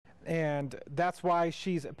And that's why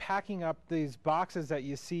she's packing up these boxes that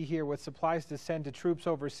you see here with supplies to send to troops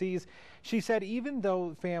overseas. She said even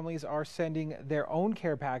though families are sending their own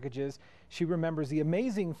care packages, she remembers the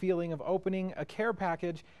amazing feeling of opening a care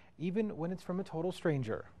package, even when it's from a total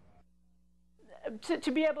stranger.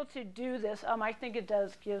 To be able to do this, I think it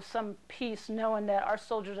does give some peace knowing that our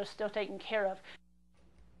soldiers are still taken care of.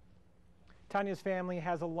 Tanya's family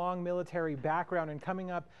has a long military background, and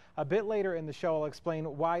coming up a bit later in the show, I'll explain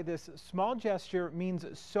why this small gesture means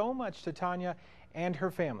so much to Tanya and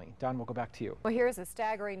her family. Don, we'll go back to you. Well, here's a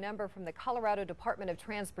staggering number from the Colorado Department of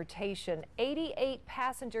Transportation. 88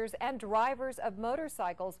 passengers and drivers of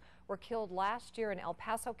motorcycles were killed last year in El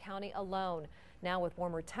Paso County alone. Now with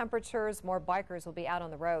warmer temperatures, more bikers will be out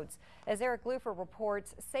on the roads. As Eric Lufer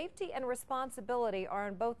reports, safety and responsibility are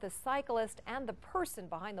on both the cyclist and the person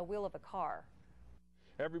behind the wheel of a car.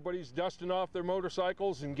 Everybody's dusting off their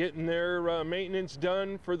motorcycles and getting their maintenance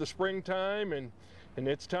done for the springtime, and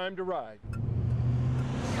it's time to ride.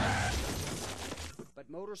 But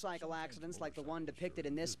motorcycle accidents like the one depicted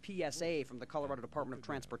in this PSA from the Colorado Department of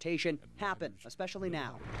Transportation happen, especially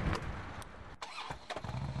now.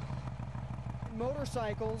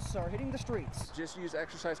 Motorcycles are hitting the streets. Just use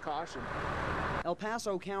exercise caution. El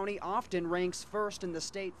Paso County often ranks first in the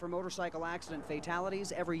state for motorcycle accident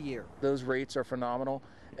fatalities every year. Those rates are phenomenal,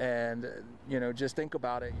 and just think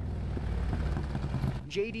about it.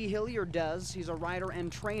 J.D. Hilliard does. He's a rider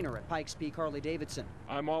and trainer at Pikes Peak Harley-Davidson.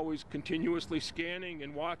 I'm always continuously scanning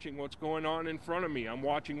and watching what's going on in front of me. I'm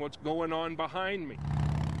watching what's going on behind me.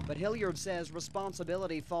 But Hilliard says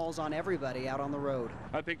responsibility falls on everybody out on the road.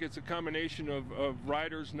 I think it's a combination of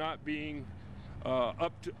riders not being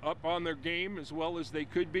up on their game as well as they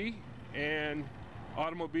could be, and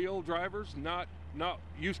automobile drivers not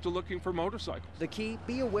used to looking for motorcycles. The key,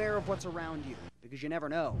 be aware of what's around you, because you never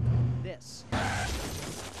know. This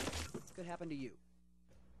could happen to you.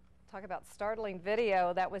 Talk about startling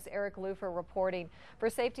video. That was Eric Lufer reporting. For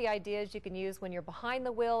safety ideas you can use when you're behind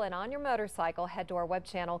the wheel and on your motorcycle, head to our web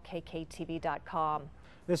channel, kktv.com.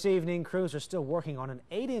 This evening, crews are still working on an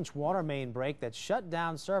 8-inch water main break that shut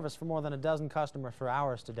down service for more than a dozen customers for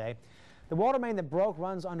hours today. The water main that broke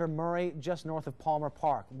runs under Murray, just north of Palmer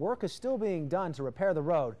Park. Work is still being done to repair the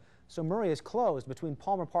road, so Murray is closed between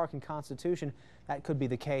Palmer Park and Constitution. That could be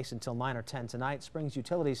the case until 9 or 10 tonight. Springs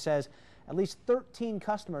Utilities says at least 13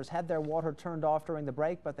 customers had their water turned off during the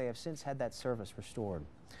break, but they have since had that service restored.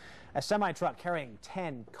 A semi-truck carrying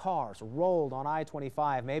 10 cars rolled on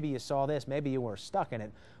I-25. Maybe you saw this, maybe you were stuck in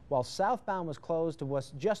it. While southbound was closed to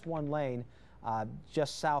just one lane,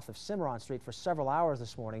 just south of Cimarron Street for several hours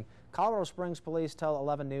this morning. Colorado Springs police tell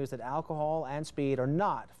 11 News that alcohol and speed are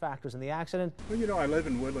not factors in the accident. Well, I live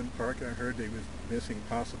in Woodland Park. I heard he was missing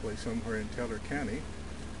possibly somewhere in Teller County,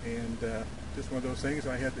 and just one of those things.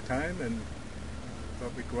 I had the time and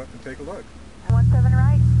thought we'd go up and take a look. 17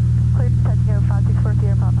 right, cleared to touch go 564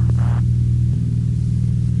 Sierra Papa.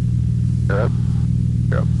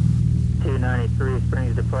 Yep. 293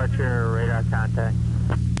 Springs departure, radar contact.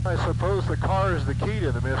 I suppose the car is the key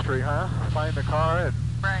to the mystery, huh? Find the car and...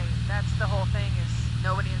 Right, that's the whole thing, is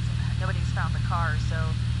nobody's found the car, so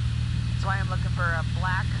that's why I'm looking for a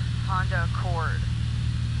black Honda Accord,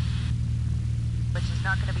 which is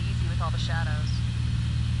not going to be easy with all the shadows.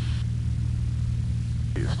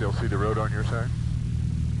 Do you still see the road on your side?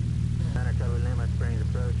 Center cover Lima Springs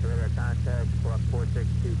approach, radar contact, block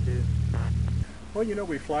 4622. Well,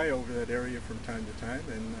 we fly over that area from time to time,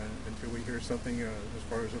 and until we hear something as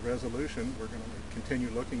far as a resolution, we're going to continue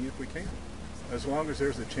looking if we can. As long as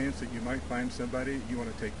there's a chance that you might find somebody, you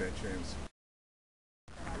want to take that chance.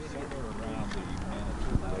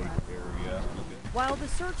 While the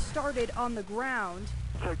search started on the ground,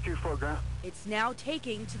 it's now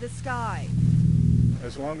taking to the sky.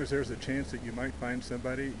 As long as there's a chance that you might find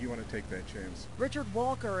somebody, you want to take that chance. Richard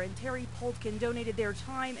Walker and Terry Poltkin donated their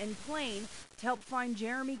time and plane to help find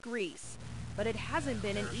Jeremy Grease. But it hasn't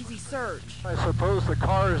been an easy search. I suppose the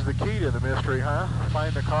car is the key to the mystery, huh?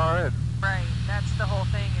 Find the car and... Right, that's the whole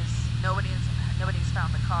thing, is nobody's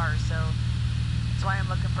found the car, so that's why I'm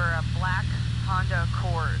looking for a black Honda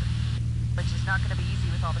Accord, which is not going to be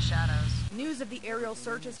easy with all the shadows. News of the aerial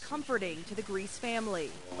search is comforting to the Grease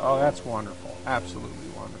family. Oh, that's wonderful. Absolutely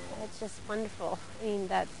wonderful. It's just wonderful. I mean,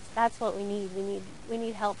 that's what we need. We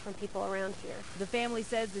need help from people around here. The family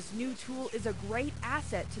says this new tool is a great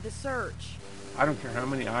asset to the search. I don't care how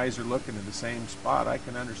many eyes are looking at the same spot. I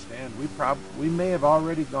can understand. We may have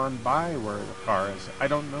already gone by where the car is. I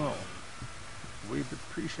don't know. We'd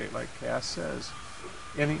appreciate, like Cass says,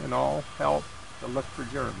 any and all help to look for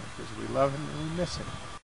Jeremy, because we love him and we miss him.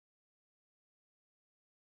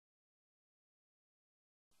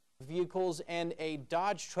 vehicles and a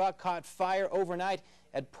Dodge truck caught fire overnight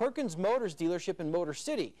at Perkins Motors dealership in Motor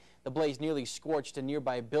City. The blaze nearly scorched a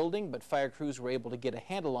nearby building, but fire crews were able to get a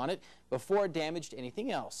handle on it before it damaged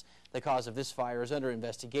anything else. The cause of this fire is under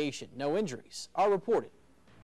investigation. No injuries are reported.